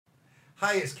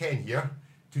Hi, it's Ken here.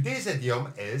 Today's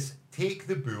idiom is take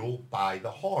the bull by the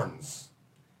horns.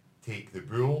 Take the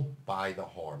bull by the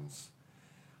horns.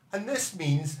 And this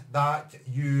means that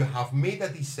you have made a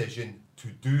decision to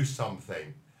do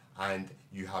something and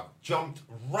you have jumped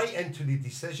right into the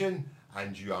decision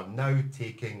and you are now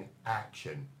taking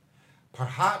action.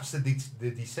 Perhaps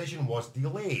the decision was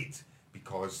delayed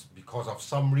because of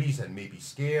some reason, maybe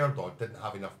scared or didn't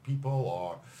have enough people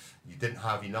or you didn't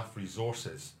have enough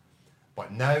resources.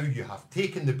 But now you have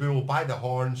taken the bull by the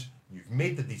horns, you've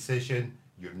made the decision,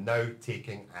 you're now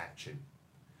taking action.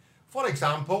 For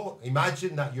example,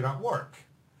 imagine that you're at work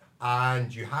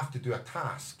and you have to do a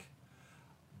task,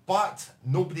 but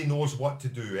nobody knows what to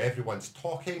do. Everyone's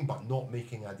talking but not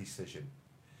making a decision.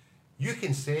 You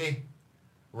can say,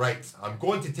 right, I'm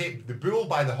going to take the bull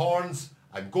by the horns,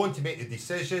 I'm going to make the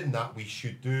decision that we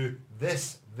should do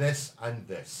this, this and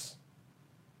this.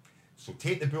 So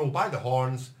take the bull by the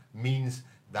horns means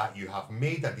that you have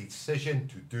made a decision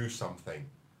to do something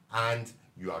and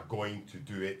you are going to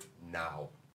do it now.